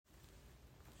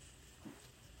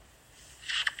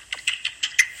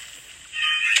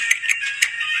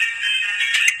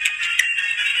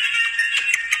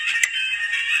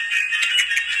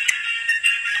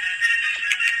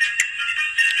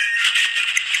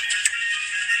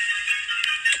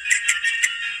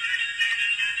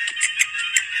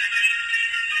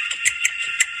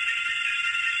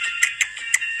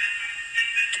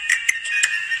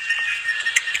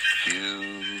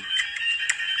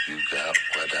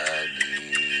I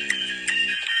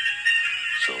need.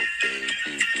 So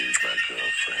baby, be my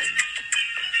girlfriend.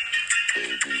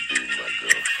 Baby, be my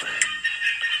girlfriend.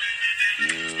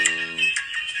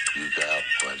 You got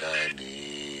what I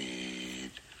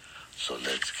need. So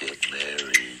let's get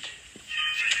married.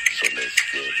 So let's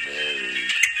get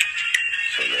married.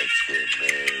 So let's get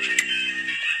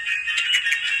married.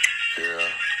 Girl,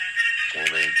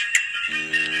 woman,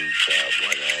 you got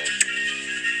what I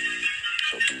need.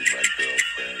 So be my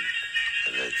girlfriend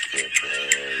and let's get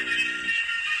married.